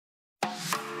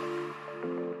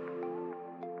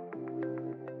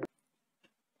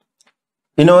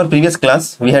In our previous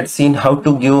class, we had seen how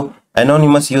to give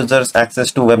anonymous users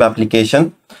access to web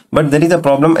application, but there is a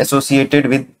problem associated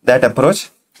with that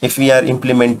approach. If we are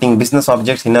implementing business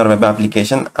objects in our web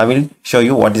application, I will show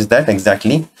you what is that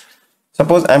exactly.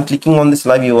 Suppose I'm clicking on this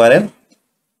live URL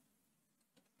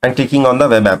and clicking on the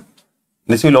web app.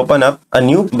 This will open up a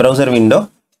new browser window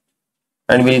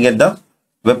and we'll get the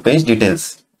web page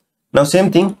details. Now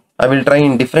same thing, I will try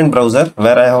in different browser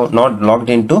where I have not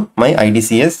logged into my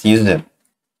IDCS user.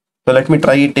 So let me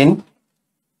try it in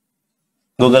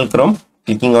Google Chrome,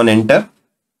 clicking on enter.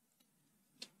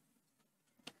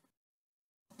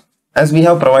 As we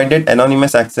have provided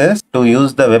anonymous access to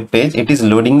use the web page, it is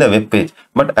loading the web page.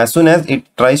 But as soon as it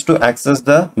tries to access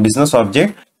the business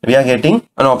object, we are getting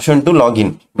an option to log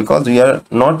in because we are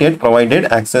not yet provided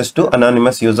access to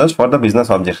anonymous users for the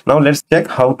business object. Now let's check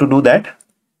how to do that.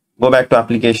 Go back to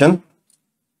application.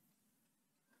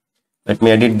 Let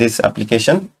me edit this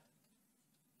application.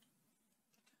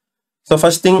 So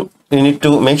first thing you need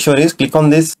to make sure is click on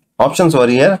this options over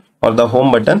here or the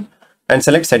home button and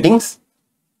select settings.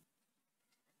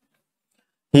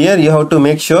 Here you have to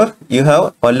make sure you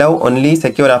have allow only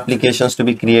secure applications to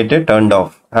be created turned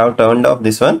off. I have turned off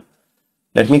this one.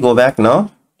 Let me go back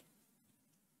now.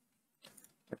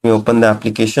 Let me open the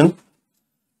application.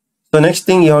 So next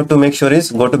thing you have to make sure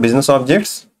is go to business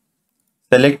objects.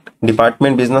 Select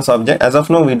department business object. As of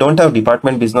now, we don't have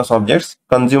department business objects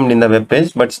consumed in the web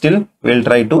page, but still we'll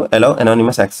try to allow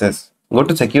anonymous access. Go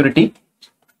to security.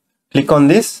 Click on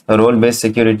this role-based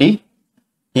security.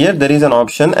 Here there is an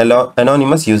option allow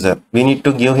anonymous user. We need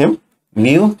to give him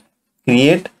view,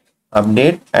 create,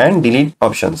 update and delete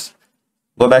options.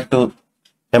 Go back to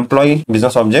employee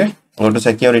business object. Go to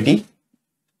security.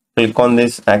 Click on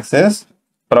this access.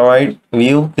 Provide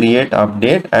view, create,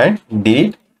 update and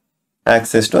delete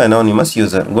access to anonymous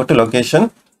user. Go to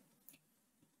location.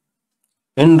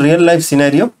 In real life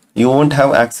scenario, you won't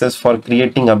have access for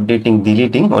creating, updating,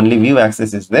 deleting. Only view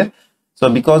access is there. So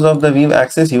because of the view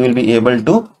access, you will be able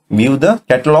to view the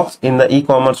catalogs in the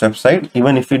e-commerce website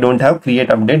even if you don't have create,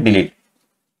 update, delete.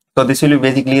 So this will be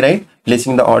basically right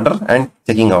placing the order and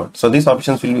checking out. So these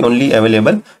options will be only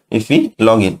available if we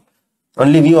log in.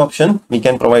 Only view option we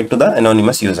can provide to the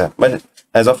anonymous user. But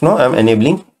as of now, I am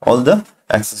enabling all the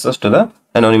accesses to the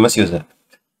anonymous user.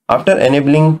 After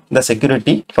enabling the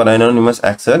security for anonymous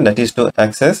access, that is to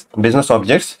access business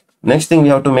objects, next thing we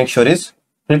have to make sure is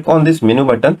click on this menu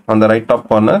button on the right top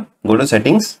corner, go to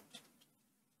settings,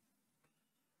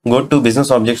 go to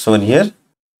business objects over here.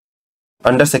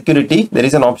 Under security, there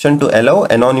is an option to allow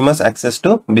anonymous access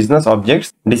to business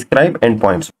objects, describe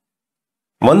endpoints.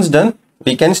 Once done,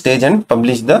 we can stage and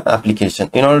publish the application.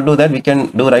 In order to do that, we can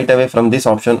do right away from this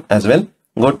option as well.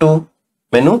 Go to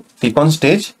menu, click on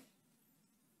stage.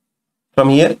 From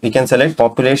here, we can select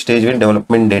populate stage with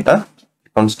development data.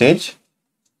 Click on stage.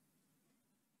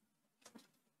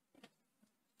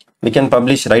 We can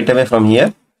publish right away from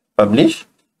here. Publish.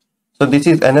 So this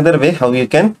is another way how you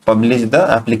can publish the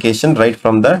application right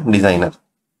from the designer.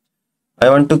 I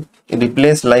want to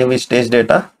replace live with stage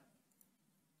data.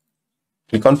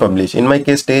 Click on publish. In my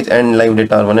case, stage and live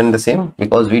data are one and the same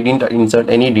because we didn't insert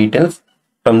any details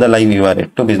from the live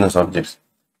URL to business objects.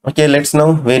 Okay, let's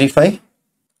now verify.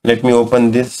 Let me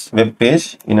open this web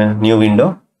page in a new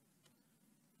window.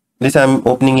 This I am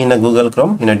opening in a Google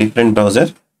Chrome in a different browser.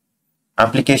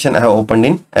 Application I have opened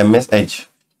in MS Edge.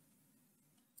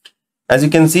 As you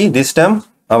can see, this time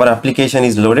our application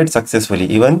is loaded successfully.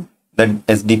 Even the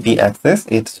SDP access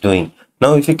it's doing.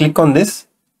 Now if you click on this,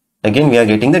 again we are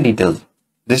getting the details.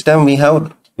 This time we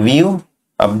have view,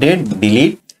 update,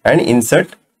 delete and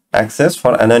insert access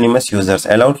for anonymous users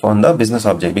allowed from the business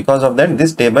object. Because of that,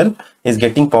 this table is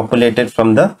getting populated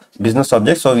from the business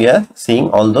object. So we are seeing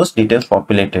all those details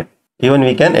populated. Even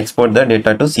we can export the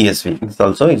data to CSV. This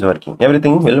also is working.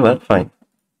 Everything will work fine.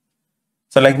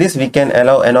 So like this, we can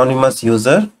allow anonymous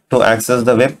user to access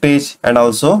the web page and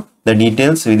also the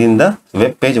details within the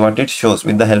web page what it shows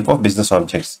with the help of business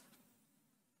objects.